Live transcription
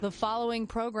The following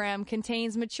program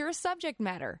contains mature subject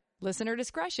matter. Listener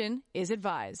discretion is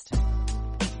advised.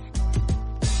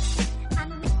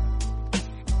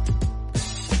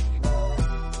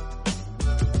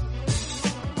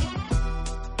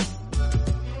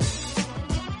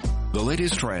 The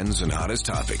latest trends and hottest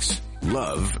topics,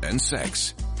 love and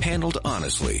sex, handled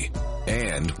honestly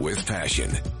and with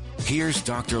passion. Here's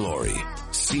Dr. Lori,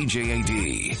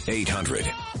 CJAD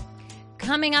 800.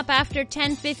 Coming up after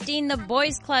 10:15, the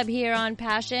Boys Club here on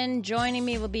Passion. Joining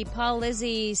me will be Paul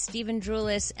Lizzie, Stephen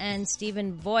Drulis, and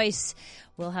Stephen Boyce.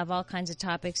 We'll have all kinds of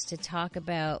topics to talk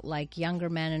about, like younger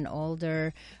men and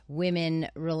older women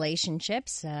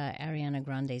relationships. Ariana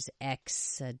Grande's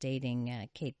ex dating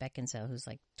Kate Beckinsale, who's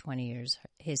like 20 years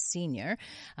his senior.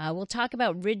 We'll talk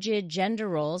about rigid gender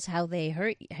roles, how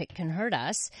they can hurt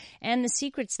us, and the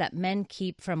secrets that men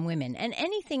keep from women. And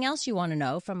anything else you want to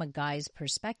know from a guy's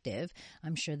perspective,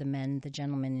 I'm sure the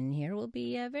gentlemen in here will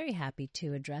be very happy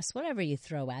to address whatever you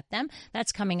throw at them.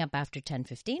 That's coming up after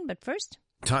 10:15. But first,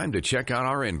 time to check out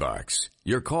our inbox.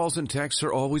 Your calls and texts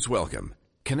are always welcome.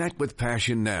 Connect with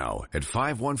Passion now at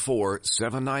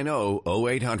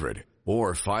 514-790-0800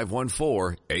 or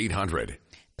 514-800.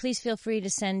 Please feel free to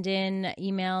send in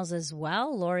emails as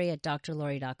well, Lori at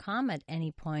drlori.com at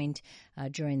any point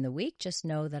during the week. Just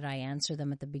know that I answer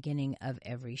them at the beginning of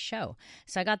every show.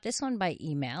 So I got this one by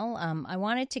email. I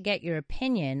wanted to get your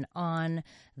opinion on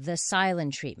the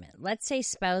silent treatment. Let's say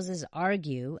spouses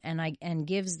argue and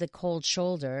gives the cold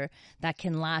shoulder that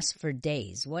can last for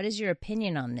days. What is your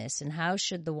opinion on this, and how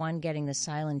should the one getting the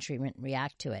silent treatment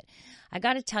react to it? I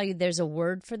got to tell you, there's a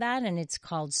word for that, and it's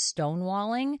called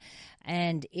stonewalling,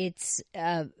 and it's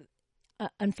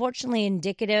unfortunately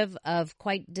indicative of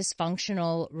quite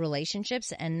dysfunctional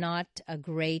relationships and not a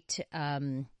great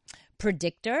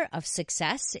predictor of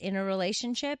success in a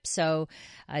relationship. So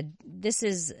this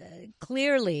is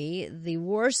clearly the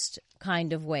worst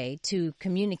kind of way to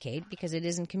communicate, because it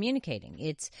isn't communicating.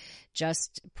 It's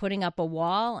just putting up a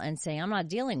wall and saying, I'm not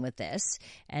dealing with this,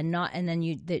 and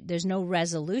then there's no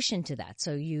resolution to that.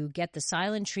 So you get the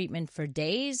silent treatment for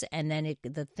days, and then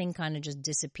the thing kind of just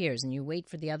disappears, and you wait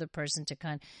for the other person to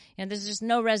there's just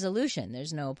no resolution.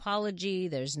 There's no apology.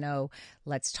 There's no,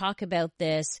 let's talk about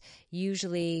this.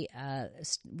 Usually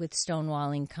with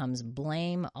stonewalling comes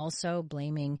blame, also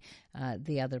blaming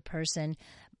the other person.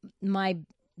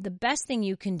 The best thing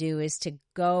you can do is to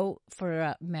go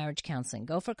for marriage counseling,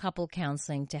 go for couple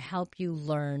counseling to help you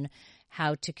learn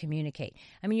how to communicate.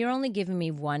 I mean, you're only giving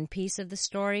me one piece of the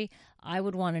story. I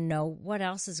would want to know what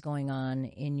else is going on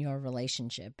in your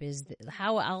relationship.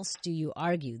 How else do you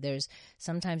argue?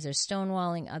 Sometimes there's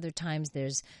stonewalling, other times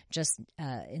there's just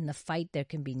in the fight there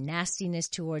can be nastiness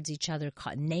towards each other,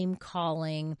 name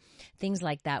calling, things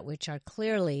like that, which are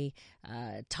clearly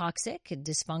toxic,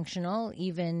 dysfunctional,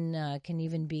 can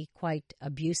even be quite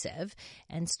abusive.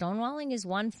 And stonewalling is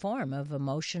one form of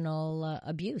emotional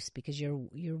abuse, because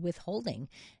you're withholding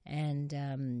and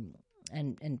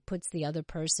puts the other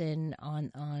person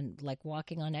on like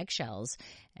walking on eggshells,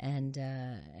 and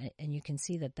you can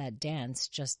see that dance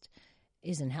just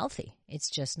isn't healthy. It's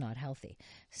just not healthy.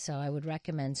 So I would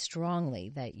recommend strongly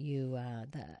that you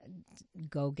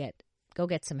go get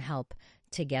some help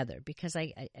together, because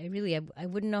I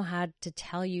wouldn't know how to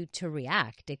tell you to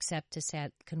react except to say,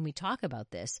 can we talk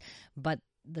about this? But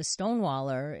the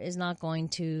stonewaller is not going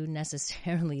to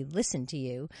necessarily listen to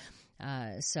you.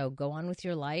 So go on with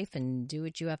your life and do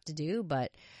what you have to do.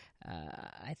 But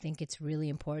I think it's really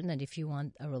important that if you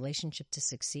want a relationship to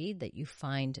succeed, that you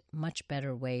find much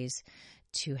better ways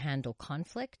to handle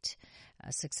conflict.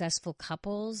 Successful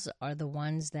couples are not the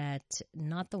ones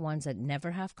that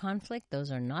never have conflict.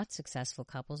 Those are not successful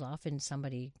couples. Often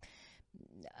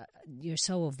you're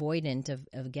so avoidant of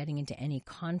getting into any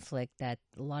conflict that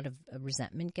a lot of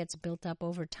resentment gets built up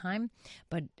over time.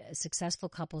 But successful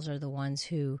couples are the ones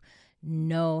who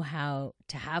know how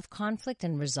to have conflict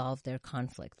and resolve their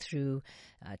conflict through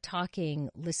talking,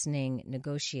 listening,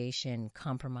 negotiation,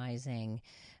 compromising,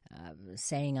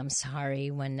 saying I'm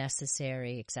sorry when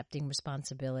necessary, accepting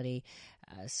responsibility.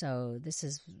 So this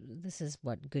is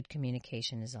what good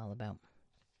communication is all about.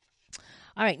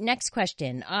 All right, next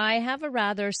question. I have a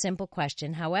rather simple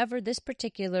question. However, this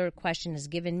particular question has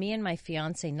given me and my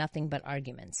fiance nothing but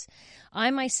arguments.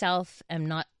 I myself am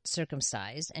not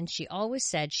circumcised, and she always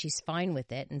said she's fine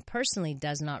with it and personally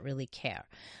does not really care.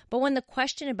 But when the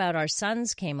question about our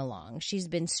sons came along, she's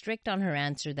been strict on her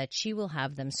answer that she will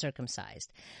have them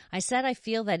circumcised. I said I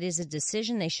feel that is a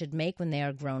decision they should make when they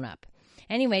are grown up.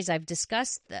 Anyways, I've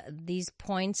discussed these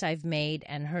points I've made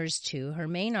and hers too. Her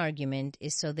main argument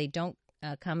is so they don't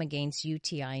come against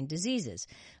UTI and diseases.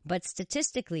 But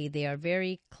statistically, they are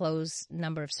very close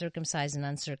number of circumcised and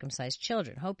uncircumcised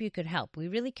children. Hope you could help. We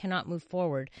really cannot move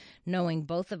forward knowing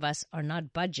both of us are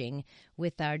not budging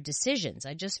with our decisions.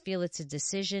 I just feel it's a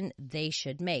decision they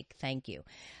should make. Thank you.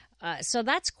 So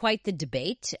that's quite the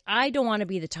debate. I don't want to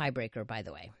be the tiebreaker, by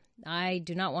the way. I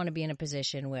do not want to be in a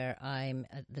position where I'm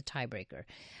the tiebreaker.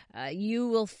 You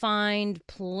will find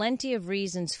plenty of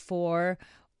reasons for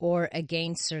or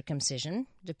against circumcision,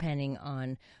 depending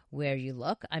on where you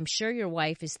look. I'm sure your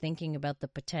wife is thinking about the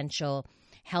potential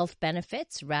health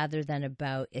benefits rather than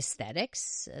about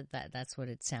aesthetics. That's what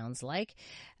it sounds like.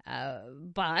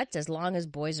 But as long as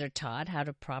boys are taught how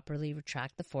to properly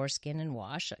retract the foreskin and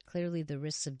wash, clearly the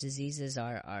risks of diseases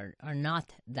are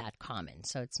not that common.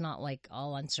 So it's not like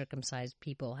all uncircumcised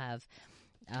people have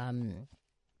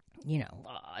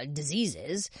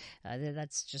diseases.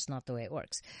 That's just not the way it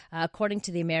works. According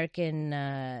to the American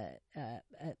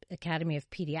Academy of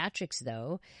Pediatrics,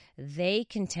 though, they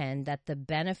contend that the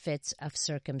benefits of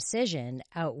circumcision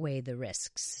outweigh the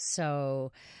risks.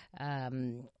 So I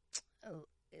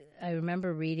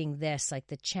remember reading this, like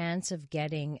the chance of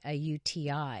getting a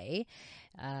UTI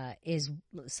is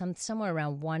somewhere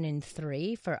around 1 in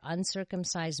 3 for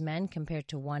uncircumcised men compared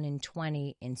to 1 in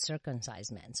 20 in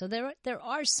circumcised men. So there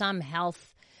are some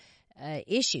health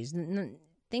issues,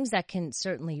 things that can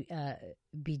certainly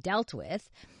be dealt with.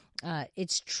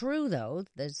 It's true, though,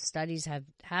 the studies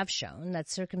have shown that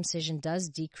circumcision does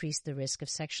decrease the risk of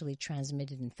sexually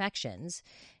transmitted infections.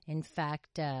 In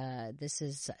fact, this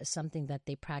is something that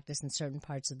they practice in certain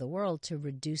parts of the world to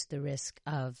reduce the risk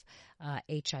of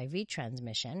HIV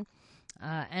transmission.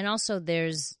 And also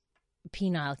there's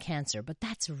penile cancer, but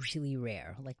that's really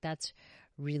rare. That's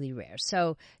really rare.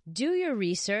 So do your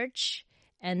research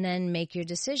and then make your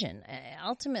decision.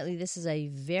 Ultimately, this is a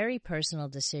very personal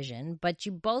decision, but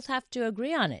you both have to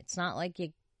agree on it. It's not like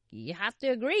you have to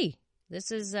agree. This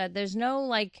is there's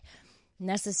no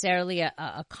necessarily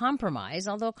a compromise,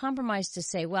 although a compromise to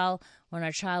say, well, when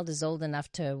our child is old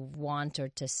enough to want or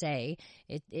to say,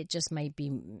 it just might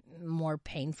be more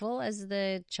painful as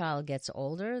the child gets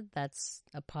older. That's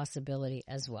a possibility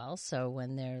as well. So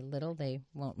when they're little, they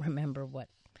won't remember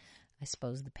I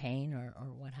suppose the pain or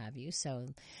what have you. So,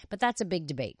 but that's a big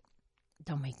debate.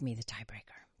 Don't make me the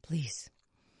tiebreaker, please.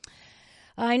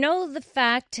 I know the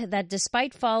fact that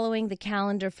despite following the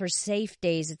calendar for safe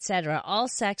days, etc., all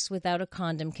sex without a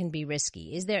condom can be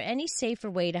risky. Is there any safer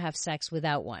way to have sex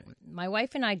without one? My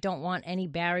wife and I don't want any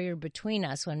barrier between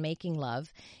us when making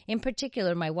love. In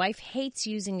particular, my wife hates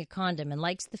using a condom and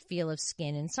likes the feel of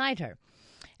skin inside her.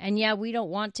 And yeah, we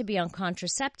don't want to be on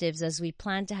contraceptives as we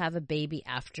plan to have a baby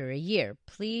after a year.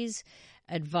 Please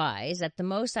advise. At the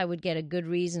most, I would get a good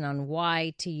reason on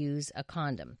why to use a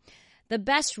condom. The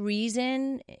best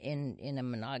reason in a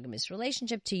monogamous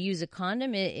relationship to use a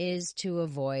condom is to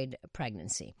avoid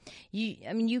pregnancy.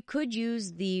 You could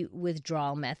use the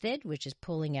withdrawal method, which is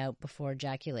pulling out before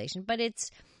ejaculation, but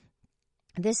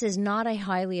this is not a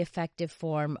highly effective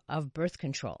form of birth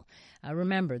control.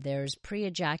 Remember, there's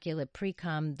pre-ejaculate,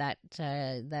 pre-cum that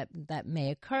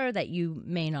may occur, that you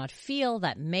may not feel,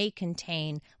 that may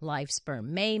contain live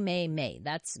sperm. May.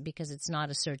 That's because it's not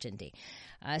a certainty.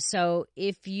 So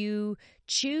if you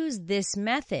choose this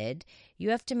method,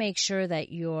 you have to make sure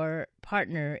that your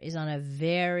partner is on a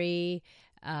very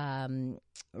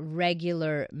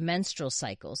regular menstrual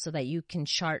cycle so that you can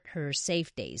chart her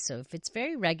safe days. So if it's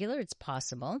very regular, it's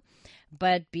possible,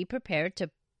 but be prepared to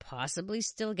possibly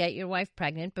still get your wife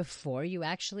pregnant before you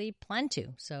actually plan to.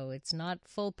 So it's not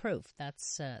foolproof.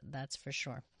 That's for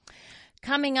sure.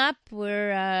 Coming up,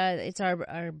 it's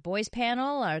our boys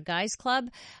panel, our guys club.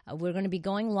 We're going to be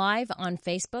going live on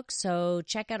Facebook, so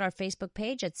check out our Facebook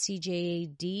page at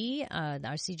CJAD,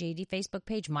 our CJAD Facebook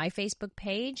page, my Facebook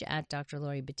page at Dr.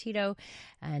 Laurie Betito,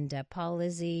 and Paul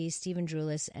Lizzie, Stephen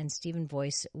Drulis, and Stephen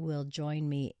Voice will join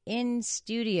me in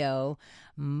studio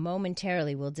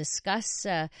momentarily. We'll discuss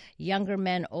younger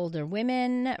men, older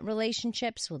women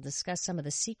relationships. We'll discuss some of the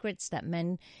secrets that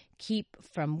men keep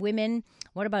from women.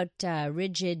 What about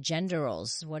rigid gender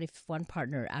roles? What if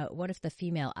what if the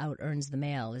female out earns the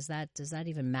male? Does that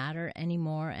even matter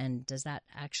anymore? And does that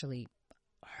actually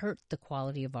hurt the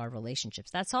quality of our relationships?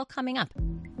 That's all coming up.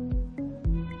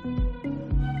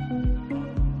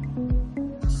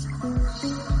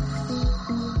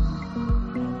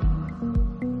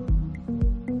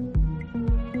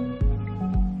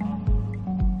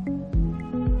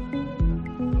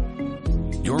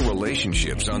 Your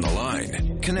relationship's on the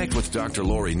line. Connect with Dr.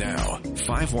 Laurie now.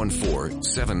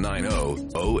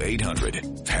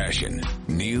 514-790-0800. Passion.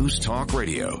 News Talk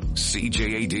Radio.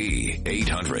 CJAD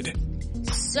 800.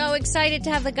 So excited to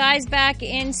have the guys back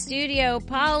in studio.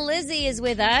 Paul Lizzie is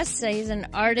with us. He's an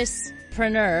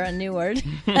artistpreneur, a new word.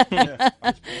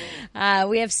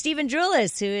 We have Stephen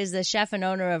Drulis, who is the chef and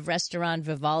owner of Restaurant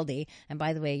Vivaldi. And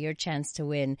by the way, your chance to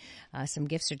win some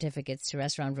gift certificates to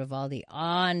Restaurant Vivaldi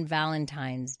on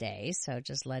Valentine's Day. So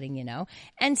just letting you know.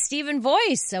 And Stephen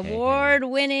Voice,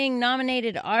 award-winning,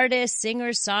 nominated artist,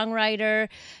 singer, songwriter.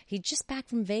 He's just back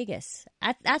from Vegas.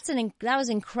 That was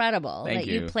incredible. Thank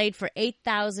you. You played for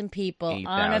 8,000 people 8,000.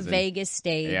 on a Vegas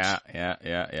stage. Yeah.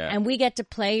 And we get to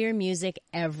play your music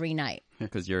every night.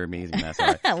 Because you're amazing. That's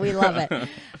why. We love it.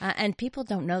 And people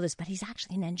don't know this, but he's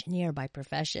actually an engineer by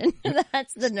profession.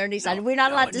 That's the nerdy side. We're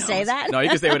not allowed to say that. No, you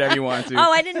can say whatever you want to.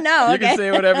 Oh, I didn't know. You Okay. can say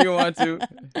whatever you want to.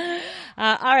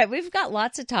 All right, we've got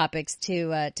lots of topics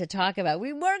to talk about.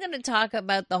 We were going to talk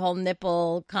about the whole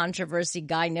nipple controversy,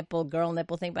 guy nipple, girl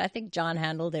nipple thing, but I think John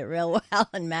handled it real well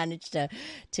and managed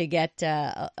to get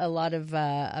a lot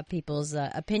of people's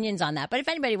opinions on that. But if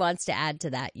anybody wants to add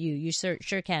to that, you sure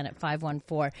can at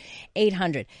 514-800.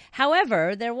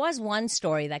 However, there was one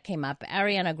story that came up.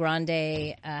 Ariana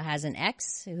Grande has an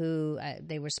ex who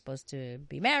they were supposed to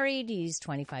be married. He's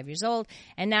 25 years old,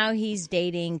 and now he's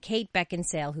dating Kate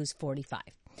Beckinsale, who's 45.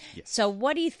 Yes. So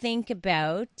what do you think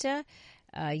about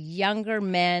younger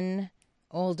men,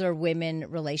 older women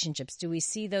relationships? Do we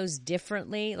see those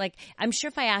differently? Like, I'm sure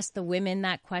if I ask the women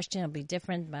that question, it'll be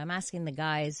different, but I'm asking the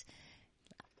guys.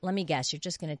 Let me guess, you're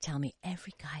just going to tell me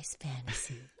every guy's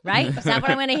fantasy, right? Is that what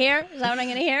I'm going to hear? Is that what I'm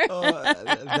going to hear?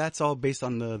 That's all based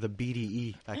on the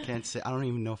BDE. I can't say. I don't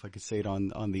even know if I could say it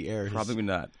on the air. Probably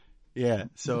not. Yeah.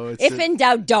 So it's if in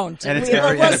doubt, don't. And it's We'll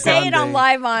Ariana say it on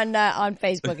Grande. live on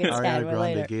Facebook instead. Ariana Or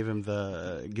Grande later.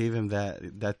 gave him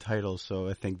that title. So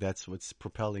I think that's what's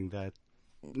propelling that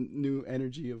new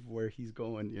energy of where he's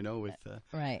going. With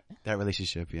Right. that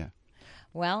relationship. Yeah.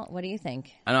 Well, what do you think?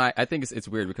 I know. I think it's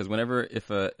weird because whenever if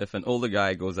an older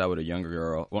guy goes out with a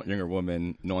younger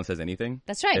woman, no one says anything.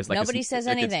 That's right. It's like Nobody says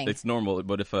anything. It's normal.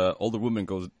 But if an older woman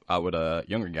goes out with a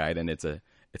younger guy, then it's a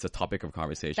topic of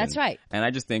conversation. That's right. And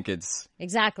I just think it's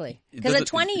Exactly. Because a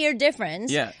 20-year difference,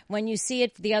 Yeah. when you see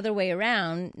it the other way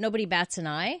around, nobody bats an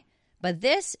eye. But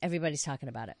this, everybody's talking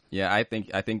about it. yeah. I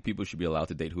think people should be allowed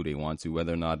to date who they want to,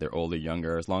 whether or not they're older,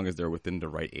 younger, as long as they're within the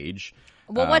right age.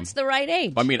 Well, what's the right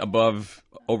age? I mean,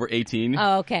 over 18.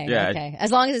 Oh, okay. Yeah. Okay.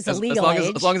 As long as it's a legal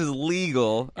age. As long as it's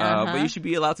legal. Uh-huh. But you should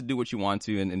be allowed to do what you want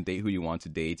to and date who you want to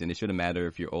date. And it shouldn't matter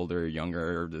if you're older or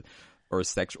younger or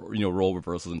sex, role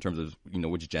reversals in terms of,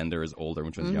 which gender is older,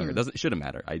 which one's younger. It shouldn't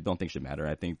matter. I don't think it should matter.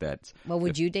 I think that. Well,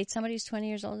 would you date somebody who's 20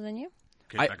 years older than you?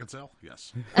 Kate Beckinsale?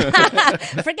 Yes.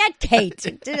 Forget Kate.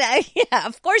 Yeah,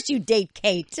 of course you date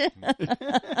Kate.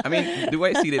 I mean, the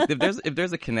way I see it, if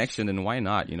there's a connection, then why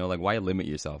not? Why limit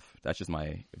yourself? That's just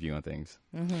my view on things.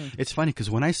 Mm-hmm. It's funny because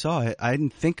when I saw it, I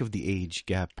didn't think of the age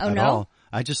gap Oh, at no? all.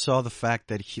 I just saw the fact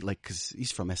that because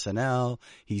he's from SNL,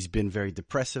 he's been very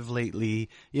depressive lately.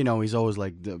 He's always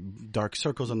like the dark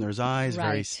circles under his eyes,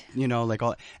 Right.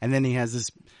 all. And then he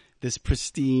has this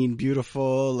pristine,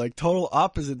 beautiful, total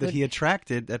opposite that he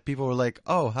attracted. That people were like,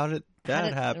 "Oh, how did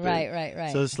that happen?"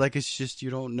 Right. So it's just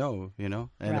you don't know, And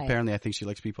Right. apparently, I think she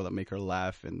likes people that make her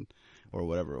laugh or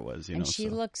whatever it was, And she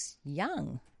looks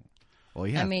young. Well,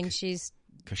 yeah. I mean, she's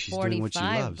because she's 45, doing what she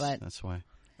loves. but That's why.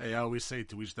 Hey, I always say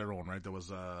to each their own, right? There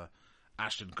was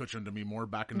Ashton Kutcher and Demi Moore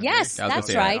back in the Yes, day. I was gonna that's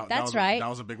say right. That That's right. That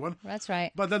was a big one. That's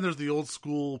right. But then there's the old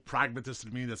school pragmatist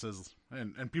in me that says,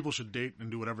 and people should date and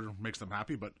do whatever makes them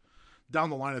happy. But down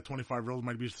the line, a 25-year-old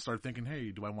might be start thinking,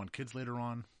 hey, do I want kids later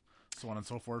on? So on and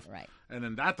so forth. Right. And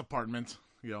in that department,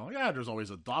 there's always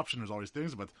adoption, there's always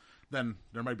things, but then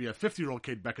there might be a 50-year-old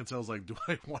Kate Beckinsale's like, do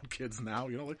I want kids now?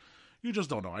 You just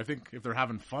don't know. I think if they're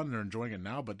having fun, they're enjoying it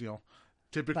now, but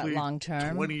typically But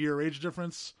long-term? 20-year age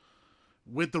difference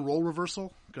with the role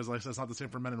reversal, because like I said, it's not the same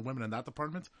for men and women in that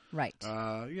department. Right.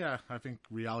 I think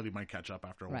reality might catch up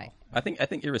after a while. Right. I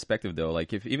think irrespective though,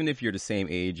 even if you're the same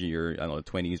age, you're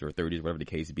 20s or 30s, whatever the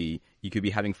case be, you could be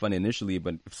having fun initially,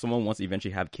 but if someone wants to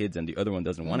eventually have kids and the other one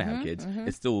doesn't want to have kids,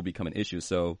 it still will become an issue.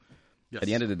 So Yes. at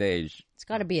the end of the day, It's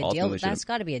got to be a deal. ultimately That's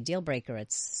got to be a deal breaker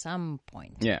at some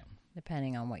point. yeah.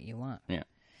 Depending on what you want. Yeah.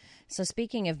 So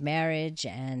speaking of marriage,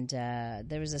 and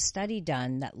there was a study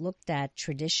done that looked at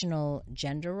traditional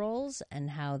gender roles and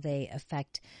how they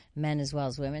affect men as well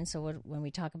as women. So when we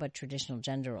talk about traditional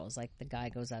gender roles, like the guy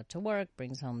goes out to work,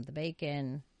 brings home the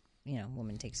bacon,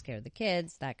 woman takes care of the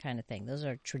kids, that kind of thing. Those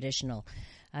are traditional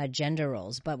gender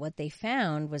roles. But what they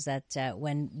found was that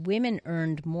when women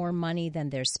earned more money than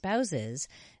their spouses,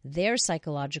 their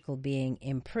psychological being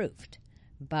improved.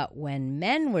 But when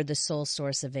men were the sole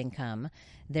source of income,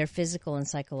 their physical and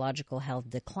psychological health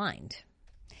declined.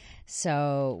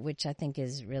 So, which I think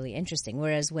is really interesting.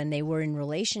 Whereas when they were in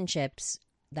relationships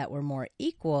that were more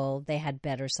equal, they had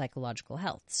better psychological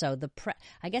health. So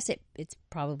I guess it's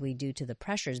probably due to the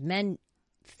pressures. Men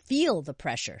feel the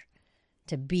pressure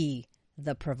to be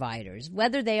the providers,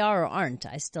 whether they are or aren't.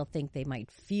 I still think they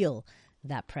might feel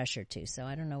that pressure too. So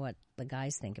I don't know what the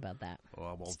guys think about that.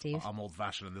 Well, Steve? I'm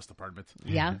old-fashioned in this department.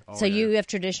 Yeah. Oh, so yeah. you have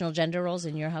traditional gender roles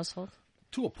in your household?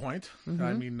 To a point. Mm-hmm.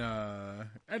 I mean,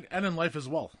 and in life as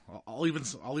well. I'll even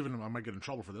I might get in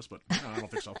trouble for this, but no, I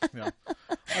don't think so. Yeah.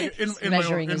 Like in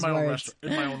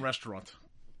my own restaurant.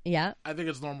 Yeah. I think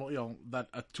it's normal, that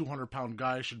a 200-pound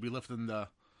guy should be lifting the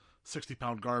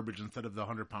 60-pound garbage instead of the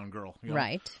 100-pound girl.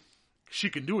 Right. She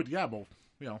can do it, yeah, but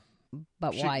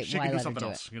But why? She why can do let something her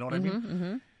do else. it? You know what I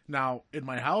mean? Now, in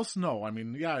my house, no. I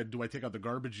mean, yeah, do I take out the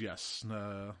garbage? Yes.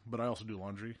 But I also do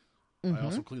laundry. I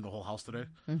also clean the whole house today.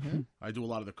 I do a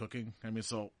lot of the cooking. I mean,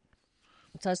 so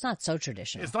it's not so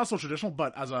traditional. it's not so traditional,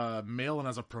 but as a male and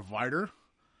as a provider,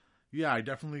 yeah, I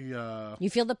definitely. You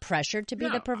feel the pressure to be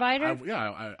the provider?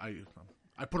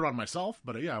 I put it on myself,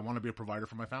 but yeah, I want to be a provider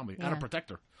for my family and a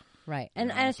protector. Right.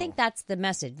 And I think that's the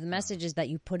message. The message is that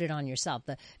you put it on yourself.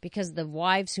 Because the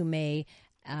wives who may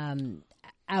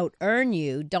out-earn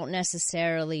you don't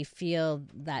necessarily feel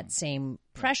that same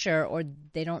pressure, or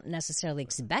they don't necessarily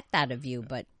expect that of you,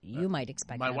 but you might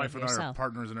expect my that wife of and yourself. I are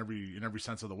partners in every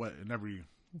sense of the way, in every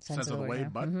sense of the way. yeah.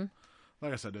 But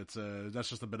like I said, it's that's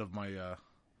just a bit of my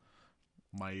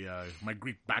my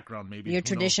Greek background, maybe. Your Who knows?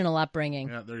 traditional upbringing.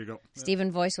 Yeah, there you go.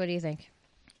 Stephen Voice, what do you think?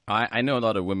 I know a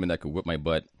lot of women that could whip my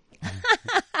butt.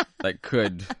 That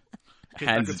could.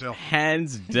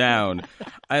 Hands down.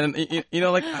 And,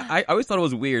 like, I always thought it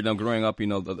was weird. Now, growing up,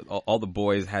 all the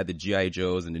boys had the G.I.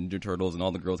 Joes and the Ninja Turtles, and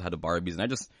all the girls had the Barbies.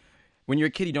 And when you're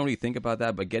a kid, you don't really think about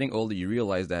that. But getting older, you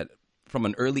realize that from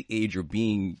an early age, you're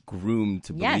being groomed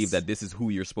to believe that this is who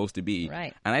you're supposed to be.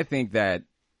 Right. And I think that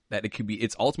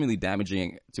it's ultimately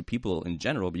damaging to people in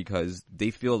general, because they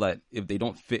feel that if they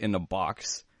don't fit in a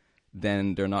box,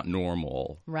 then they're not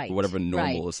normal. Right. Whatever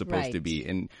normal is supposed to be.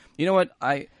 And you know what?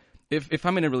 If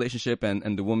I'm in a relationship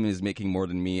and the woman is making more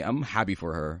than me, I'm happy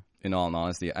for her, in all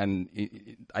honesty. And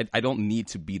I don't need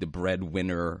to be the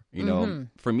breadwinner.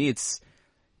 For me, it's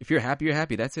if you're happy, you're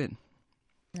happy. That's it.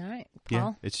 All right, Paul.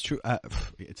 Yeah, it's true.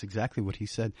 It's exactly what he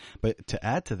said. But to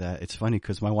add to that, it's funny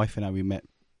because my wife and I, we met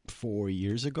 4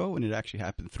 years ago, and it actually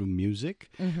happened through music,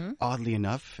 oddly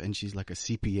enough. And she's like a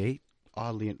CPA,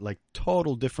 oddly, like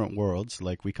total different worlds.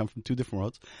 Like we come from two different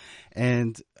worlds.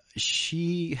 And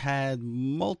she had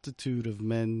multitude of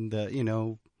men that,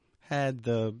 had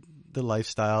the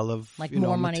lifestyle of, like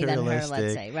more money than her, let's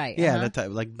say, right? Yeah, that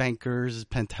type, like bankers,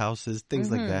 penthouses, things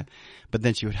like that. But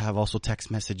then she would have also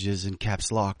text messages in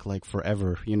caps lock, like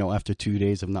forever, after 2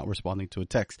 days of not responding to a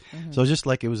text. So just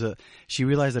like she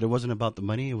realized that it wasn't about the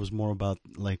money, it was more about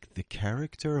like the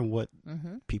character and what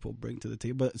people bring to the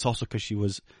table. But it's also because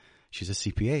she's a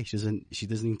CPA. She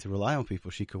doesn't need to rely on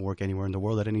people. She can work anywhere in the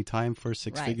world at any time for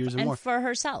six figures or more. And for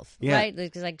herself, right?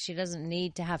 Because like she doesn't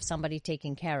need to have somebody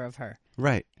taking care of her.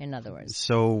 Right. In other words.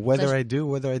 So whether I do,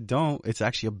 whether I don't, it's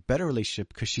actually a better relationship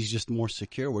because she's just more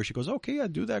secure, where she goes, okay, I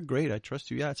do that. Great. I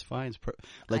trust you. Yeah, it's fine.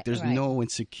 There's no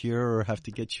insecure or have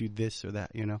to get you this or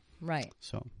that, Right.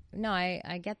 So. No,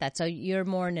 I get that. So you're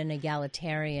more in an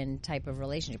egalitarian type of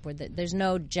relationship where there's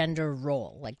no gender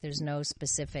role. Like there's no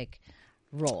specific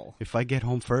role. If I get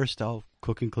home first, I'll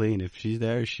cook and clean. If she's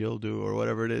there, she'll do, or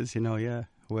whatever it is,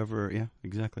 whoever,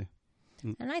 exactly.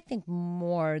 And I think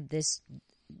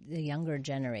the younger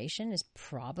generation is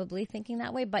probably thinking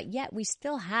that way, but yet we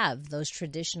still have those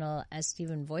traditional, as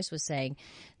Stephen Voice was saying,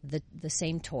 the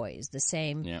same toys, the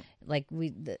same,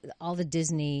 all the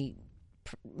Disney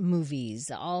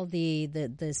movies, all the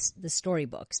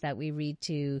storybooks that we read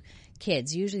to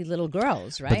kids, usually little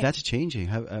girls, right? But that's changing.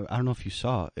 I don't know if you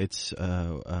saw. It's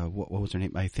what was her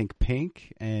name? I think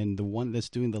Pink, and the one that's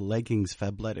doing the leggings,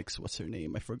 Fabletics. What's her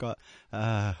name? I forgot.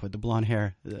 With the blonde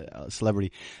hair,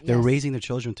 celebrity. They're raising their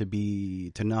children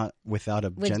to not without a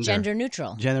gender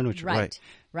neutral. Gender neutral, right?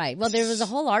 Right. Well, there was a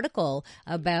whole article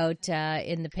about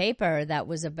in the paper that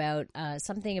was about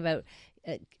something about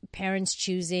parents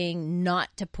choosing not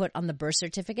to put on the birth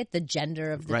certificate the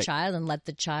gender of the child and let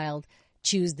the child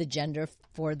choose the gender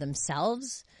for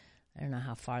themselves. I don't know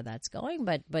how far that's going,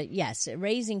 but yes,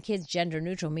 raising kids gender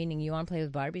neutral, meaning you want to play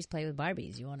with Barbies, play with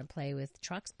Barbies. You want to play with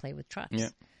trucks, play with trucks. Yeah.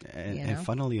 And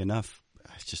funnily enough,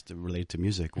 it's just related to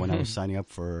music. When I was signing up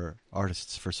for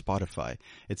artists for Spotify,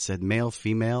 it said male,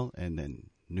 female, and then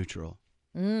neutral.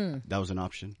 That was an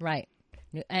option. Right.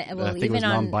 I think it was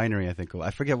non-binary.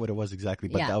 I forget what it was exactly,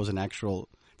 but that was an actual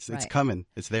It's Right. coming.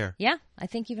 It's there. Yeah, I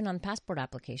think even on passport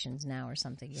applications now or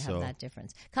something, you have So- that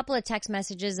difference. Couple of text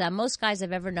messages. Most guys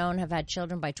I've ever known have had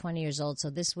children by 20 years old, so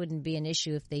this wouldn't be an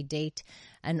issue if they date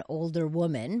an older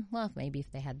woman. Well, maybe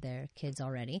if they had their kids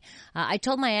already. I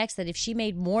told my ex that if she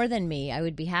made more than me, I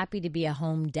would be happy to be a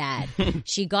home dad.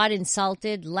 She got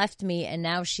insulted, left me, and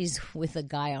now she's with a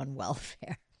guy on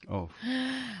welfare. Oh,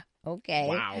 Okay.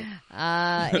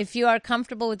 Wow. If you are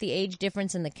comfortable with the age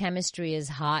difference and the chemistry is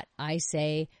hot, I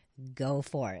say go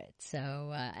for it.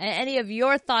 So any of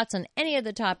your thoughts on any of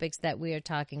the topics that we are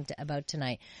talking about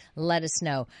tonight, let us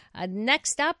know.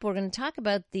 Next up, we're going to talk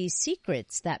about the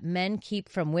secrets that men keep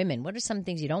from women. What are some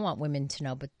things you don't want women to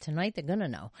know, but tonight they're going to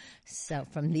know so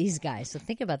from these guys. So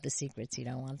think about the secrets you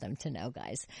don't want them to know,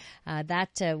 guys.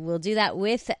 We'll do that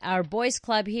with our boys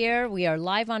club here. We are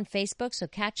live on Facebook, so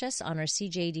catch us on our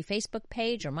CJAD Facebook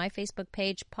page or my Facebook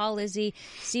page. Paul Izzy,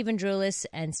 Stephen Drulis,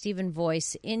 and Stephen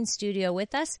Voice in studio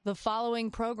with us. The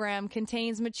following program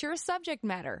contains mature subject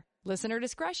matter. Listener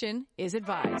discretion is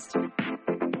advised.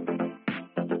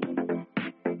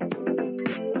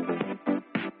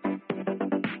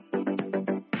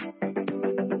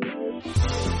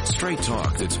 Straight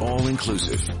talk that's all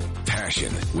inclusive.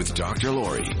 Passion with Dr.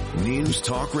 Lori. News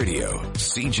Talk Radio.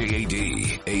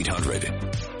 CJAD 800.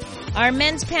 Our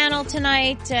men's panel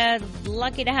tonight,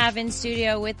 lucky to have in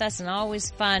studio with us and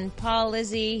always fun, Paul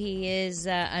Izzy. He is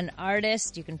an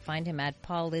artist. You can find him at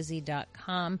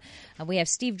paulizzy.com. We have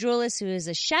Steve Drulis, who is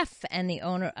a chef and the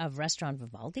owner of Restaurant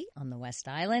Vivaldi on the West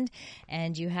Island.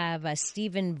 And you have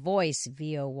Stephen Voice,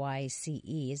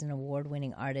 V-O-Y-C-E, is an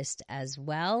award-winning artist as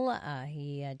well.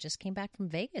 He just came back from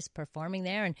Vegas performing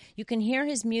there. And you can hear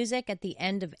his music at the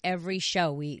end of every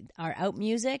show. Our out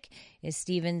music is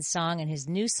Stephen's song, and his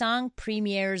new song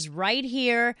premieres right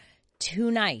here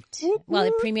tonight. Well,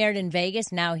 it premiered in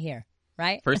Vegas, now here,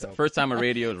 right? First time on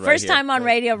radio, right First here. time on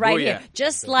radio, right Oh, here. yeah.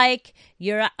 Just like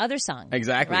your other song.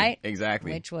 Exactly. Right?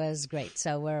 Exactly. Which was great.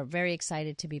 So we're very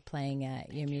excited to be playing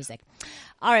your music.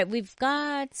 All right, we've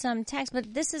got some text,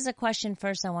 but this is a question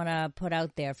first I want to put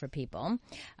out there for people.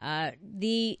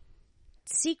 The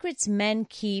secrets men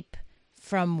keep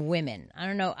from women. I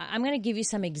don't know. I'm going to give you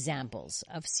some examples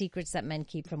of secrets that men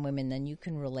keep from women, then you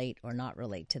can relate or not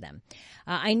relate to them.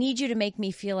 I need you to make me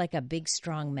feel like a big,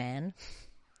 strong man.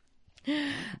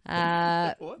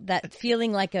 That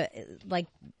feeling like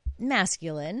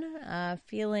masculine,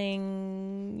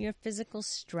 feeling your physical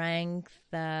strength.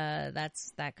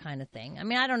 That's that kind of thing. I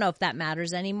mean, I don't know if that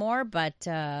matters anymore, but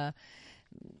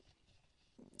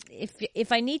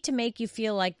if I need to make you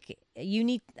feel like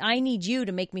I need you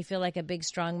to make me feel like a big,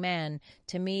 strong man.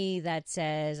 To me, that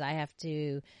says I have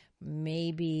to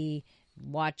maybe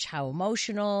watch how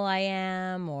emotional I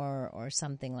am or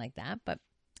something like that. But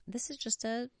this is just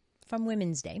from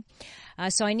Women's Day.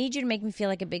 So I need you to make me feel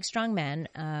like a big, strong man.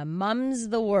 Mum's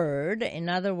the word. In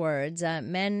other words,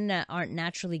 men aren't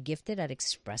naturally gifted at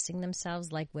expressing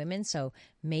themselves like women, so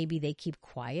maybe they keep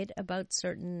quiet about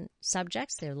certain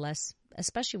subjects. They're less,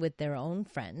 especially with their own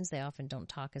friends. They often don't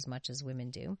talk as much as women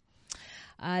do.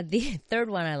 The third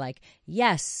one I like,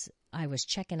 yes, I was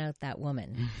checking out that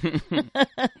woman.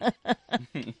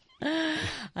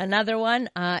 Another one,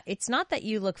 it's not that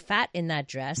you look fat in that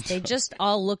dress. They just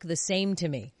all look the same to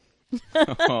me.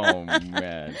 Oh,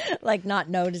 man. Like not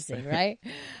noticing, right?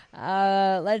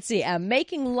 Let's see.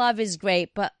 Making love is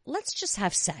great, but let's just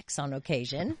have sex on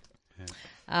occasion.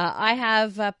 I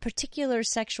have particular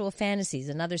sexual fantasies.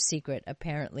 Another secret,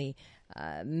 apparently,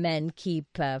 men keep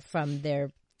from their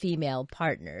female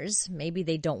partners. Maybe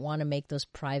they don't want to make those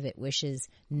private wishes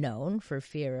known for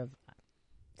fear of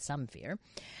some fear.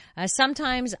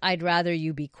 Sometimes I'd rather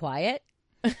you be quiet.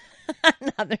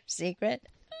 Another secret.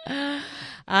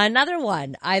 Another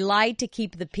one. I lied to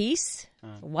keep the peace.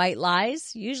 White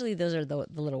lies. Usually those are the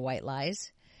little white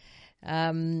lies.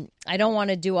 I don't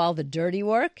want to do all the dirty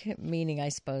work, meaning I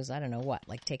suppose, I don't know what,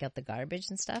 like take out the garbage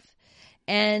and stuff.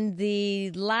 And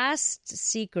the last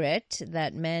secret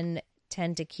that men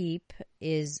tend to keep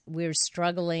is we're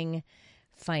struggling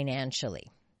financially.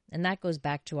 And that goes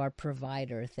back to our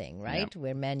provider thing, right? Yeah.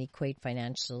 Where men equate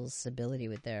financial stability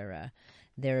with their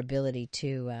ability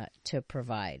to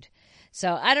provide.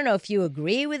 So I don't know if you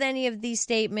agree with any of these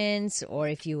statements or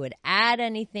if you would add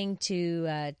anything to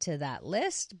that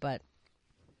list, but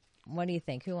what do you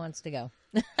think? Who wants to go?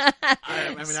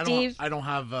 I mean, Steve? I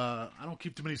don't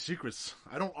keep too many secrets.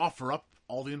 I don't offer up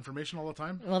all the information all the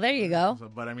time. Well, there you go.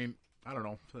 But I mean, I don't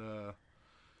know.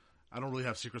 I don't really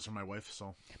have secrets from my wife,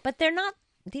 so. But they're not.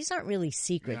 These aren't really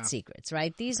secrets,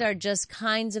 right? These are just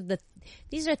kinds of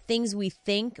these are things we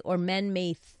think or men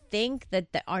may think that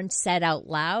aren't said out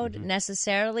loud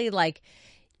necessarily. Like,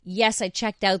 yes, I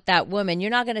checked out that woman.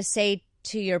 You're not going to say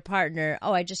to your partner,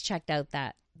 oh, I just checked out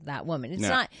that woman. It's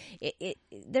not,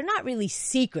 they're not really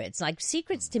secrets. Like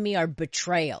secrets to me are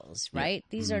betrayals, right?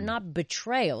 These are not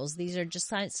betrayals. These are just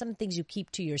some things you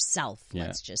keep to yourself,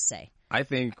 let's just say. I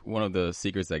think one of the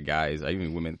secrets that guys,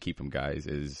 even women keep from guys,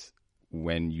 is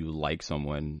when you like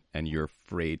someone and you're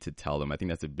afraid to tell them. I think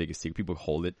that's the biggest secret. People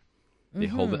hold it. They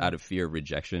hold it out of fear of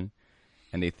rejection.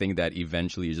 And they think that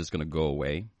eventually it's just going to go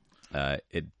away.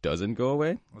 It doesn't go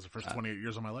away. That was the first 28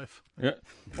 years of my life. Yeah.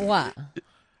 What?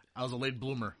 I was a late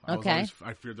bloomer. Okay.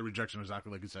 I feared the rejection,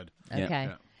 exactly like you said. Okay.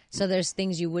 Yeah. So there's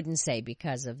things you wouldn't say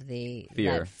because of the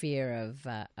Fear. that fear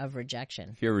of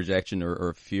rejection. Fear of rejection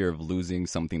or fear of losing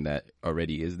something that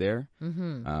already is there.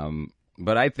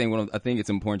 But I think it's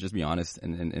important just to be honest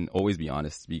and always be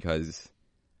honest because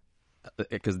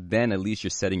then at least you're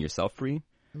setting yourself free.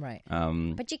 Right.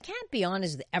 But you can't be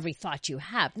honest with every thought you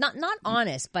have. Not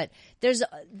honest, but there's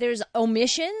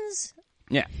omissions.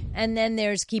 Yeah. And then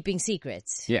there's keeping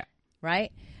secrets. Yeah.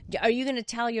 Right? Are you going to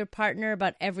tell your partner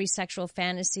about every sexual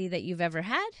fantasy that you've ever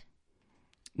had?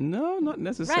 No, not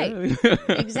necessarily. Right.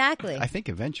 Exactly. I think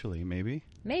eventually, maybe.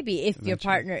 Maybe if your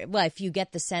partner, if you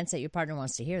get the sense that your partner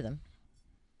wants to hear them.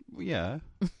 Yeah.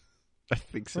 I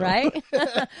think so. Right?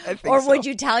 I think Or so. would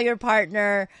you tell your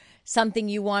partner something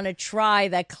you want to try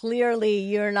that clearly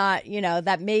you're not,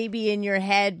 that may be in your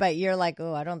head, but you're like,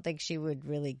 oh, I don't think she would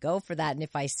really go for that. And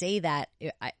if I say that,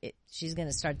 she's going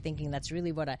to start thinking that's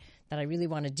really that I really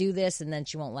want to do this, and then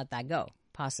she won't let that go,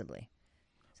 possibly.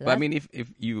 So But I mean,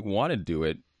 if you want to do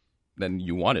it, then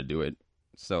you want to do it.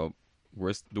 So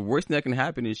the worst thing that can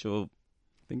happen is she'll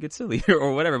think it's silly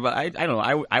or whatever. But I don't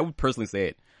know. I would personally say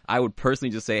it. I would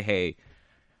personally just say, hey,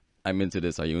 I'm into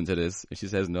this. Are you into this? If she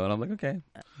says no, and I'm like, okay.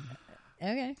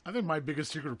 Okay. I think my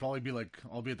biggest secret would probably be like,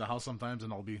 I'll be at the house sometimes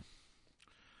and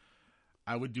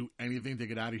I would do anything to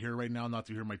get out of here right now, not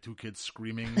to hear my two kids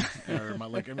screaming or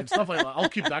stuff like that. I'll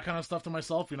keep that kind of stuff to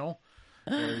myself, Or,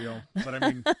 but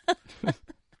I mean,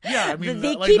 yeah, I mean,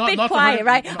 They like, keep not it to quiet, hurt-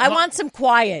 right? not- I want some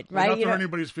quiet, right? Not to hurt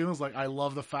anybody's feelings. Like, I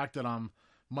love the fact that I'm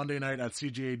Monday night at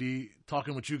CJAD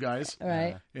talking with you guys,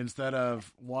 Right. Instead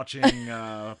of watching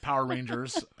Power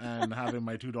Rangers and having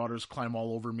my two daughters climb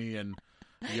all over me and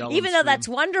yell. Even and though scream. that's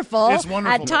wonderful, It's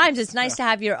wonderful, at but- times it's nice to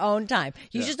have your own time.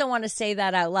 You Yeah. just don't want to say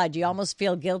that out loud. You almost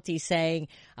feel guilty saying,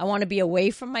 I want to be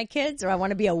away from my kids or I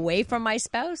want to be away from my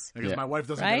spouse. Because my wife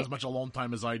doesn't Right. get as much alone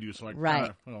time as I do, so I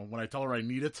Right. kinda, when I tell her I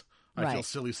need it, I feel Right.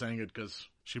 silly saying it because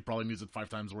she probably needs it 5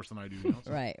 times worse than I do.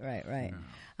 So. Right.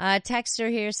 Texter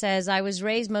here says, I was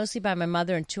raised mostly by my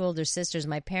mother and 2 older sisters.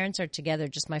 My parents are together.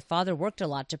 Just my father worked a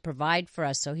lot to provide for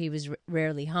us, so he was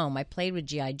rarely home. I played with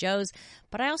G.I. Joes,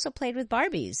 but I also played with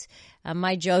Barbies.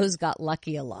 My Joes got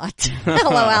lucky a lot.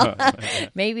 LOL.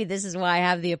 Maybe this is why I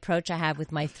have the approach I have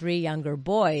with my 3 younger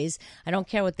boys. I don't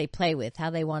care what they play with, how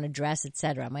they want to dress,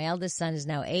 etc. My eldest son is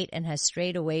now 8 and has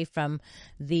strayed away from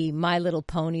the My Little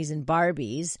Ponies and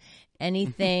Barbies.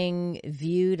 Anything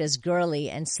viewed as girly,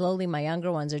 and slowly my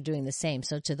younger ones are doing the same.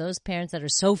 So to those parents that are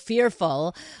so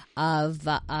fearful of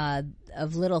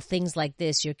little things like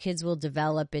this, your kids will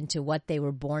develop into what they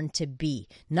were born to be,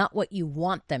 not what you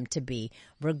want them to be,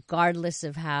 regardless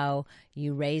of how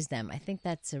you raise them. I think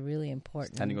that's a really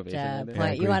important Standing ovation right there.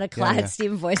 point. Yeah, You want to agree. clap? Yeah.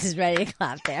 Stephen Voice is ready to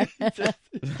clap there.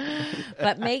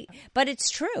 But it's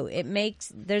true.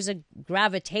 There's a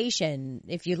gravitation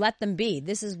if you let them be.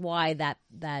 This is why that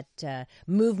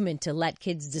movement to let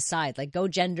kids decide, like go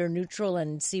gender neutral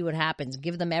and see what happens.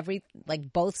 Give them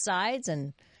both sides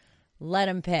and let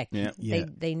them pick. Yeah. Yeah.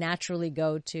 They naturally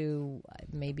go to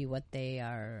maybe what they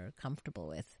are comfortable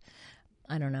with.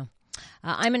 I don't know.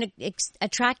 I'm an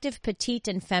attractive, petite,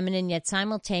 and feminine, yet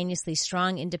simultaneously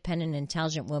strong, independent, and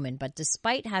intelligent woman. But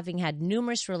despite having had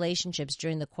numerous relationships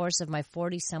during the course of my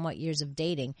 40-somewhat years of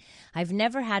dating, I've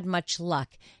never had much luck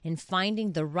in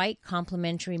finding the right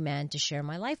complementary man to share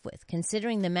my life with.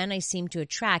 Considering the men I seem to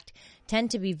attract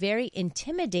tend to be very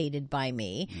intimidated by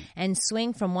me and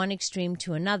swing from one extreme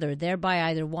to another, thereby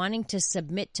either wanting to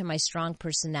submit to my strong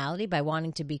personality by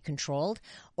wanting to be controlled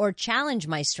or challenge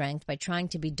my strength by trying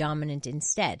to be dominant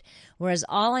instead. Whereas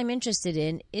all I'm interested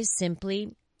in is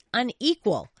simply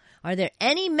unequal. Are there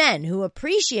any men who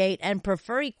appreciate and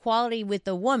prefer equality with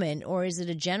a woman, or is it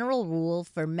a general rule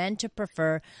for men to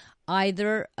prefer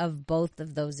either of both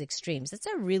of those extremes? That's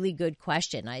a really good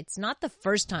question. It's not the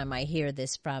first time I hear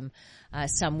this from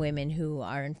some women who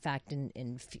are in fact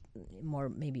in more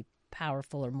maybe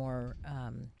powerful or more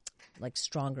like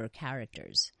stronger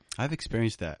characters. I've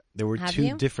experienced that. There were Have 2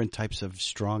 you? different types of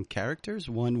strong characters.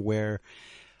 One where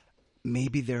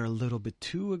maybe they're a little bit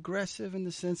too aggressive in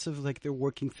the sense of like they're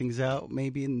working things out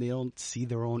maybe, and they don't see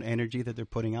their own energy that they're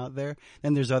putting out there.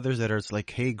 Then there's others that are like,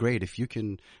 hey, great, if you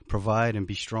can provide and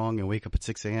be strong and wake up at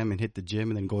 6 a.m. and hit the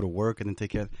gym and then go to work and then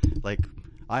take care, like,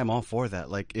 I'm all for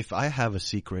that. Like, if I have a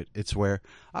secret, it's where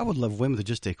I would love women to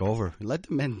just take over. Let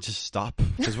the men just stop,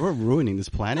 because we're ruining this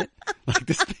planet. Like,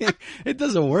 this thing, it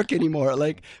doesn't work anymore.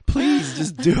 Like, please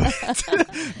just do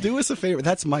it. Do us a favor.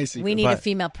 That's my secret. We need a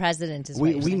female president as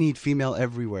well. We need female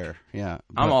everywhere. Yeah.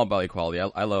 I'm all about equality.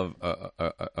 I love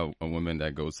a woman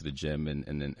that goes to the gym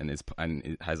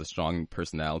and has a strong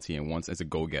personality and wants, as a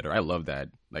go-getter. I love that.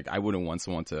 Like, I wouldn't want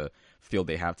someone to feel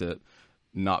they have to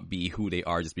not be who they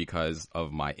are just because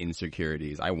of my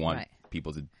insecurities. I want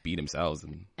people to be themselves.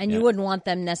 And you wouldn't want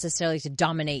them necessarily to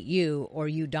dominate you or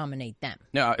you dominate them.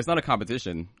 No, it's not a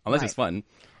competition unless it's fun.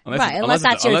 Unless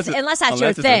that's your thing. Unless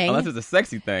it's a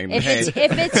sexy thing. If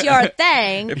it's your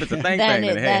thing, if it's a thing, then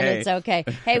it's okay.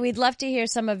 Hey, we'd love to hear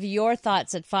some of your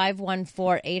thoughts at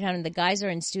 514-800. The guys are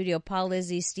in studio. Paul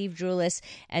Lizzie, Steve Drulis,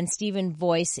 and Stephen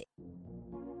Voice.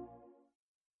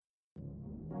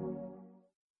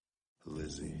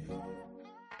 Lizzie,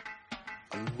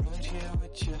 I'm right here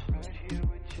with you.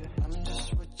 I'm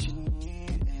just what you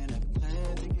need, and I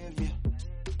plan to give you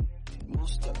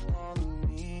most of all of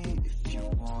me. If you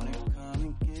want it, come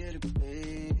and get it,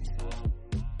 babe.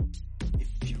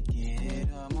 If you get it,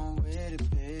 I'm on with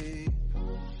it, babe.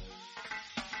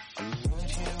 I'm right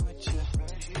here with you.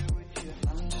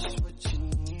 I'm just what you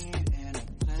need, and I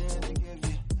plan to give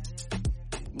you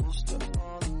most of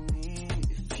all of me.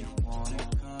 If you want it,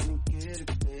 come and get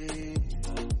it, babe.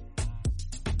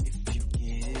 If you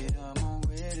get it, I'm on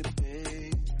with it,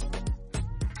 babe.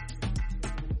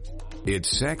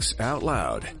 It's Sex Out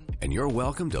Loud, and you're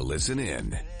welcome to listen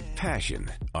in. Passion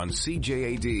on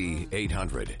CJAD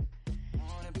 800.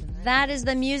 That is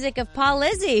the music of Paul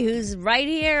Lizzie, who's right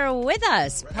here with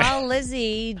us.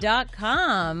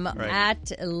 PaulLizzie.com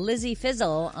at Lizzie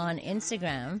Fizzle on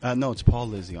Instagram. No, it's Paul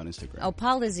Lizzie on Instagram. Oh,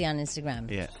 Paul Lizzie on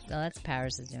Instagram. Yeah. Oh, that's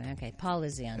Paris is doing. Okay, Paul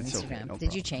Lizzie on It's Instagram. okay, no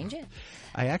Did you problem. change it?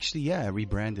 I actually, I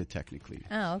rebranded technically.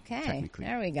 Oh, okay. Technically.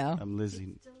 There we go. I'm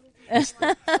Lizzie.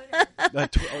 Twitter.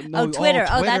 Twitter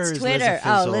Oh, that's Twitter.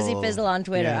 Lizzie Fizzle on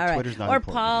Twitter. Yeah, all right. Twitter's not or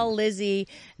important.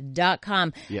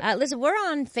 PaulLizzie.com. Yeah. Listen, we're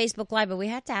on Facebook Live, but we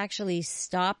had to actually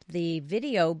stop the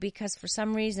video because for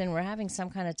some reason we're having some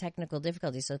kind of technical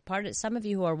difficulty. So some of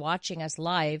you who are watching us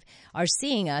live are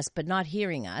seeing us but not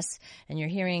hearing us, and you're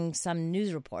hearing some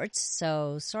news reports.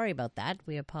 So sorry about that.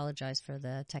 We apologize for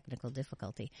the technical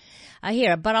difficulty.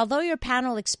 But although your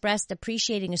panel expressed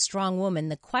appreciating a strong woman,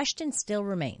 the question still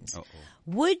remains.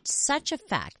 Would such a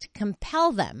fact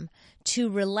compel them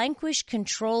to relinquish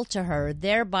control to her,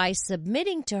 thereby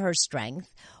submitting to her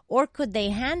strength, or could they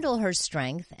handle her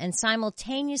strength and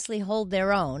simultaneously hold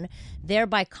their own,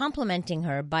 thereby complementing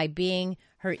her by being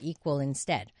her equal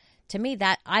instead? To me,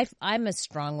 that I'm a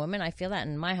strong woman. I feel that,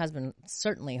 and my husband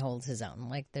certainly holds his own.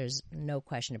 Like, there's no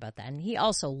question about that. And he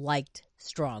also liked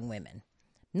strong women,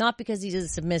 not because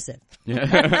he's submissive,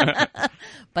 but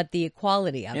the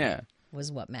equality of it was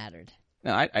what mattered.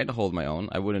 No, I'd hold my own.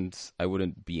 I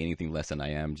wouldn't be anything less than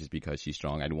I am just because she's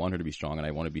strong. I'd want her to be strong, and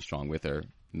I want to be strong with her.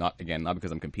 Not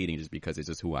because I'm competing, just because it's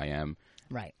just who I am.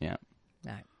 Right. Yeah.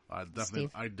 All right. I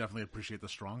definitely appreciate the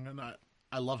strong, and I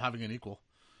love having an equal.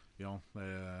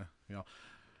 I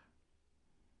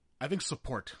think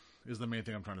support is the main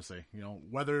thing I'm trying to say.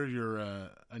 Whether you're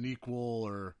an equal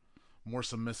or more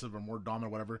submissive or more dominant, or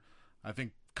whatever, I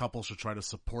think couples should try to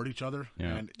support each other.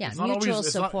 Yeah. And Yeah, it's not mutual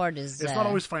always, support it's is... not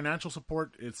always financial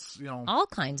support. It's, all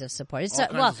kinds of support. all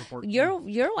kinds of support.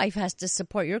 Your wife has to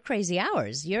support your crazy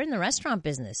hours. You're in the restaurant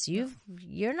business. You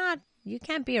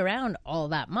can't be around all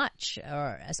that much,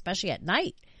 or especially at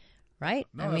night. Right?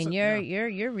 No, I mean,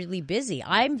 you're really busy.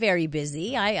 I'm very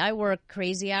busy. I work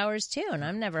crazy hours too, and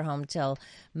I'm never home till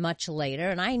much later.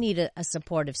 And I need a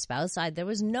supportive spouse. There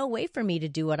was no way for me to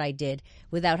do what I did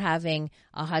without having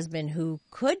a husband who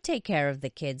could take care of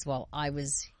the kids while I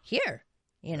was here.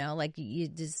 It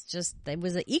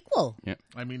was an equal. Yeah.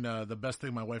 I mean, the best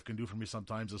thing my wife can do for me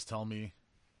sometimes is tell me,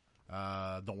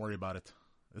 "Don't worry about it.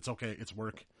 It's okay. It's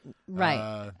work."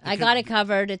 Right. I got it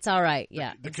covered. It's all right.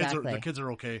 Yeah. The exactly. kids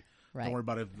are okay. Right. Don't worry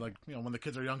about it. Like, when the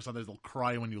kids are young, sometimes they'll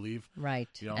cry when you leave. Right.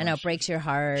 And it breaks your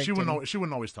heart. She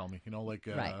wouldn't always tell me.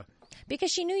 Right. Because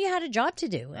she knew you had a job to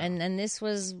do, and this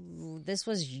was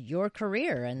your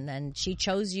career, and then she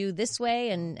chose you this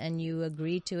way, and you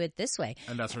agreed to it this way.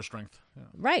 And that's her strength.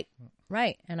 Yeah.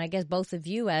 Right. And I guess both of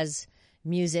you as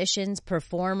musicians,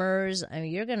 performers, I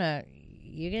mean, you're gonna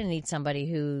need somebody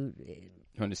who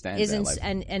Who understands isn't that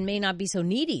life. and may not be so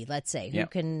needy, let's say, Yeah.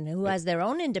 who has their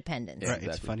own independence. Yeah. Right. It's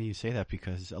Exactly. funny you say that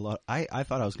because I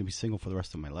thought I was going to be single for the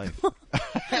rest of my life.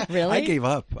 Really? I gave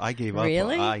up.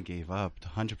 Really? I gave up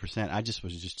 100%. I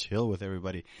was just chill with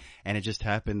everybody. And it just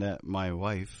happened that my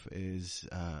wife is,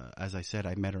 as I said,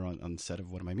 I met her on set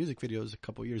of one of my music videos a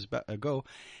couple years ago.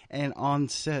 And on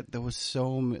set, there was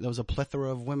a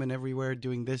plethora of women everywhere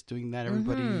doing this, doing that,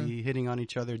 everybody hitting on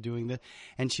each other, doing this.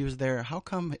 And she was there. How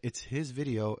come it's his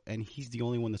video and he's the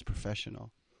only one that's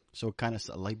professional? So kind of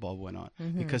a light bulb went on.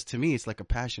 Because to me, it's like a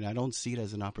passion. I don't see it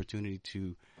as an opportunity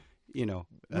to,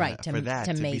 Right, to for that,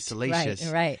 to be mate. salacious.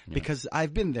 Right. Because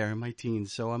I've been there in my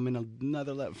teens, so I'm in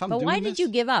another level. If I'm But doing why this, did you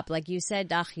give up? Like you said,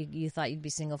 you thought you'd be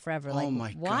single forever. Like, oh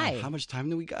my why? God, how much time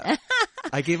do we got?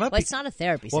 I gave up. Well, it's not a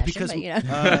therapy Well, session, because but, you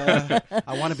know.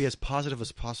 I want to be as positive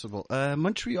as possible.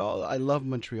 Montreal, I love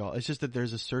Montreal. It's just that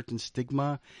there's a certain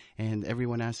stigma, and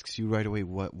everyone asks you right away,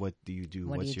 "What do you do?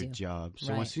 What do What's you your do?" job?" So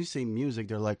Right. once you say music,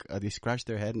 they're like, they scratch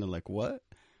their head and they're like, "What?"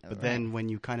 But then when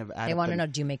you kind of add They up want to the- know,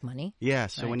 do you make money? Yeah,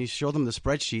 so Right. when you show them the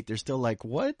spreadsheet, they're still like,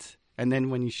 "What?" And then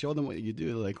when you show them what you do,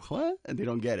 they're like, "What?" And they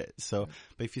don't get it. So,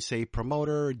 but if you say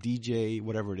promoter, DJ,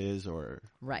 whatever it is, or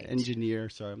Right. engineer,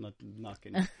 sorry, I'm not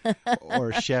knocking,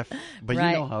 or chef, but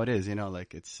Right. you know how it is,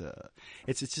 like it's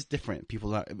just different.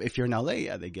 People are, if you're in LA,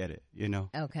 yeah, they get it,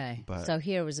 Okay. But so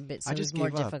here was a bit, so I it was just more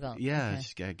gave up. difficult. Yeah, Okay. I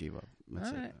just gave up. That's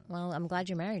All it. right. Well, I'm glad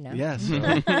you're married now. Yeah, so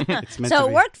it's meant So to it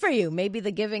be. worked for you. Maybe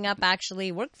the giving up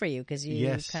actually worked for you because you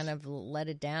Yes. kind of let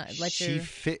it down. Let She your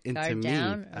fit into guard me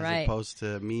down. as Right. opposed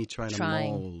to me trying to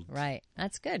mold. Right.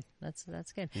 That's good. That's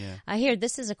good. Yeah. I hear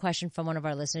this is a question from one of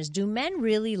our listeners. Do men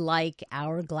really like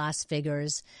hourglass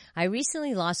figures? I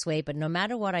recently lost weight, but no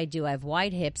matter what I do, I have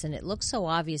wide hips, and it looks so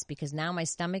obvious because now my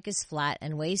stomach is flat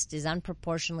and waist is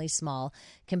unproportionally small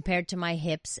compared to my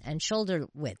hips and shoulder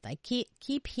width. I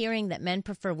keep hearing that men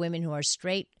prefer women who are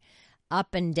straight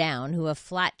up and down, who have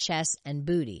flat chests and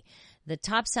booty. The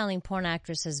top-selling porn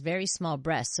actress has very small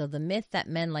breasts, so the myth that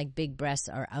men like big breasts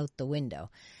are out the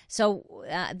window. So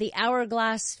the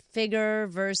hourglass figure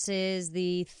versus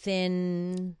the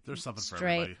thin, There's something for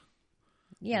straight. everybody.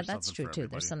 Yeah, There's that's something true for too. There's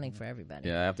everybody. something for everybody.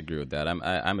 Yeah, I have to agree with that.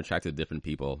 I'm attracted to different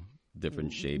people,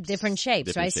 different shapes. Different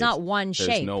shapes, right? It's not one There's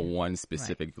shape. no one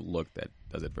specific look that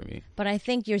does it for me. But I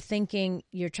think you're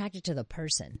attracted to the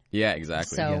person. Yeah,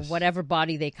 exactly. So Yes. whatever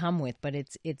body they come with, but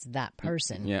it's that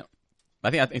person. Yeah. I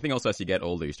think also as you get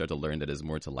older, you start to learn that there's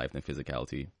more to life than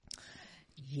physicality.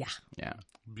 Yeah. Yeah.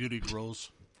 Beauty grows.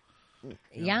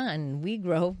 Yeah, and we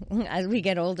grow as we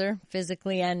get older,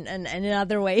 physically and in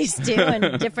other ways too,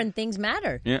 and different things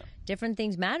matter. Yeah. Different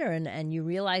things matter, and you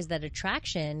realize that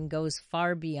attraction goes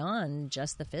far beyond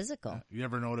just the physical. You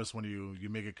ever notice when you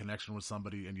make a connection with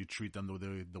somebody and you treat them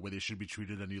the way they should be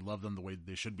treated and you love them the way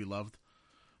they should be loved?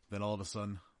 Then all of a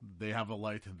sudden they have a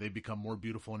light and they become more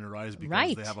beautiful in your eyes because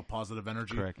Right. they have a positive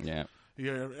energy. Correct. Yeah.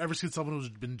 You ever seen someone who's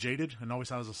been jaded and always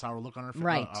has a sour look on her face?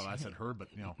 Right. I said her, but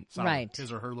sour, Right.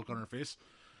 his or her look on her face.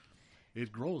 It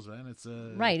grows, man. It's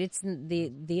Right, it's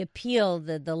the appeal,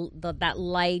 the that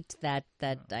light, that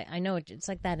I know it's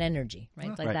like that energy, right?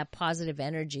 Like Right. that positive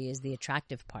energy is the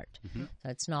attractive part. So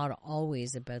it's not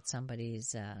always about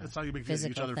somebody's It's how you make each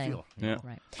physical other thing. feel. Yeah.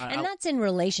 Right. I- And that's in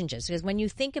relationships, because when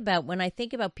I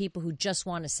think about people who just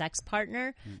want a sex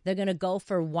partner, they're going to go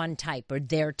for one type or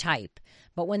their type.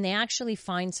 But when they actually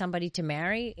find somebody to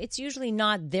marry, it's usually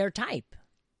not their type.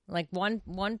 Like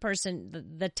one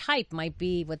person, the type might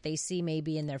be what they see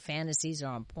maybe in their fantasies or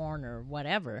on porn or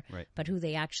whatever. Right. But who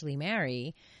they actually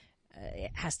marry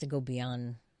it has to go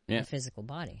beyond Yeah. the physical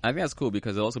body. I think that's cool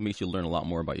because it also makes you learn a lot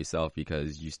more about yourself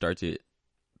because you start to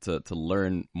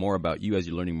learn more about you as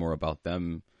you're learning more about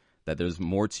them, that there's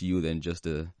more to you than just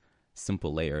a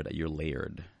simple layer, that you're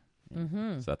layered.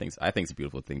 Mm-hmm. So I think it's a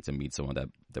beautiful thing to meet someone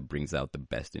that brings out the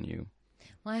best in you.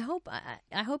 Well,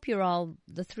 I hope you're all,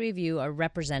 the three of you are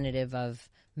representative of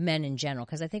men in general,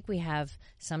 because I think we have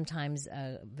sometimes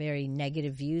very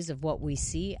negative views of what we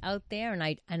see out there, and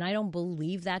I don't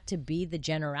believe that to be the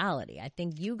generality. I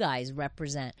think you guys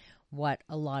represent what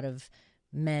a lot of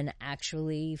men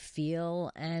actually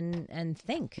feel and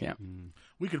think. Yeah.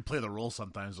 We could play the role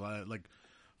sometimes. Like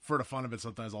for the fun of it,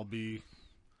 sometimes I'll be,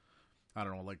 I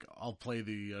don't know, like I'll play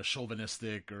the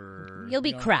chauvinistic or You'll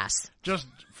be crass. just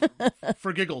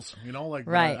for giggles, like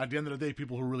Right. At the end of the day,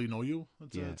 people who really know you,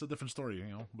 Yeah. it's a different story,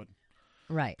 But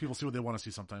Right. people see what they want to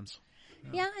see sometimes.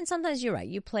 Yeah, and sometimes you're right.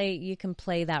 You can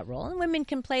play that role, and women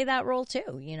can play that role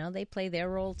too. They play their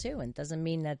role too, and it doesn't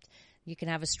mean that you can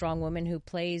have a strong woman who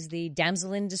plays the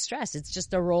damsel in distress. It's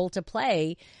just a role to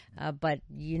play, but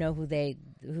you know who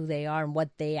they are and what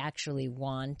they actually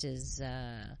want is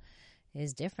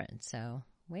different. So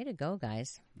Way to go,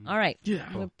 guys. All right.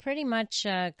 We're pretty much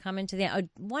coming to the end.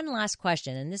 One last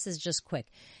question, and this is just quick.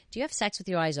 Do you have sex with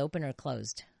your eyes open or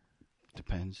closed?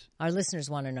 Depends. Our listeners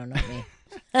want to know, not me.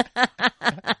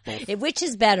 Which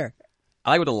is better?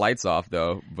 I like with the lights off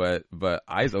though, but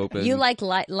eyes open. You like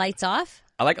lights off?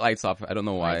 I like lights off. I don't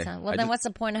know why. Well, then what's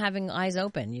the point of having eyes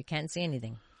open? You can't see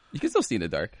anything. You can still see in the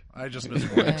dark. I just miss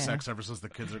morning sex ever since the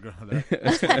kids are going there.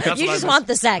 You just want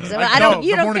the sex. You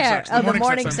don't care. The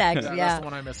morning sex. Yeah. That's the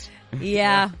one I miss.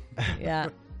 Yeah.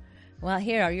 Well,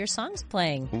 here are your songs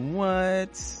playing.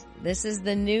 What? This is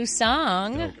the new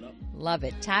song. Love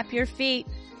it. Tap your feet.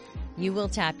 You will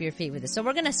tap your feet with this. So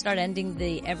we're going to start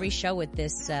ending every show with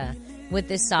this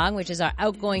song, which is our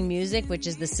outgoing music, which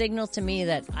is the signal to me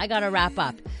that I got to wrap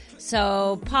up.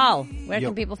 So, Paul, where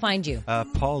can people find you?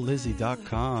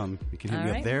 PaulLizzy.com. You can hit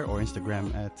me up there or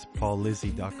Instagram at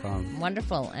PaulLizzy.com.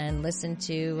 Wonderful. And listen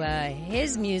to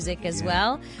his music as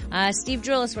well. Steve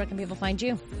Drulis, where can people find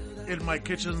you? In my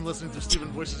kitchen listening to Stephen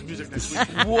Voice's music next week.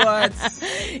 What?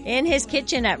 In his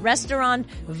kitchen at Restaurant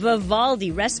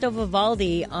Vivaldi, Resto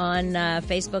Vivaldi on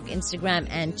Facebook, Instagram,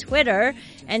 and Twitter.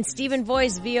 And Stephen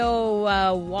Voice, VOYCE.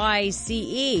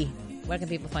 Where can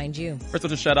people find you? First, I'll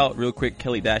just shout out real quick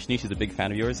Kelly Dashni. She's a big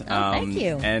fan of yours. Thank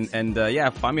you. And find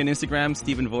me on Instagram,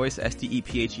 Stephen Voice,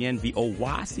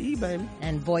 STEPHENVOYC, baby.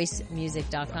 And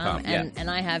voicemusic.com. And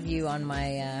I have you on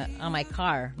my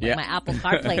car, my Apple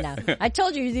CarPlay now. I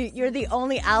told you you're the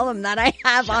only album that I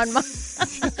have on my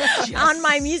on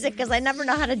my music because I never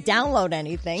know how to download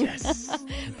anything.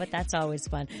 But that's always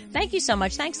fun. Thank you so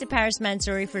much. Thanks to Paris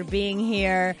Mansouri for being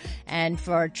here and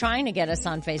for trying to get us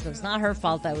on Facebook. It's not her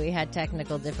fault that we had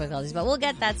technical difficulties, but we'll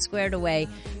get that squared away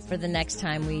for the next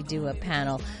time we do a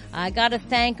panel. I got to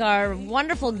thank our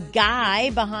wonderful guy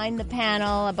behind the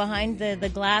panel, behind the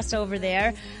glass over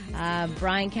there.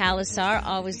 Brian Calasar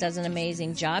always does an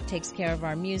amazing job, takes care of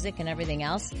our music and everything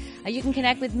else. You can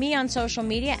connect with me on social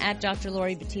media at Dr.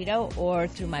 Lori Betito or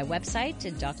through my website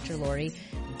at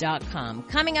drlori.com.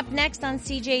 Coming up next on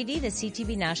CJD, the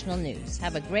CTV National News.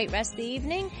 Have a great rest of the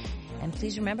evening, and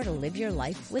please remember to live your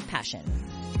life with passion.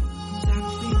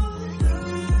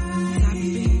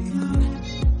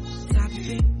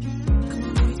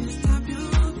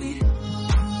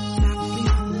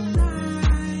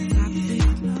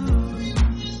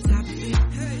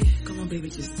 Baby,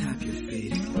 just tap your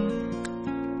feet.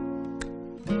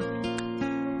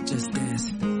 Just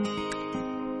dance.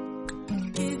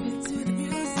 Give it to the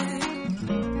music.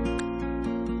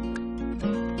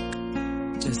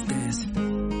 Just dance.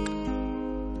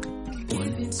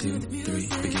 1, 2, 3,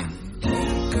 begin.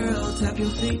 Hey, girl, tap your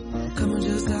feet. Come on,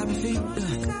 just tap your feet.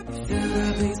 Feel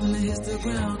that bass when it hits the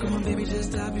ground. Come on, baby,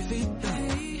 just tap your feet.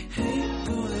 Hey,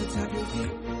 boy, tap your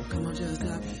feet. Come on, just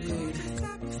tap your feet.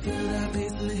 Feel that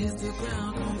bass when it hits the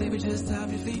ground. Come on, baby, just tap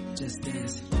your feet. Just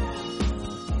dance.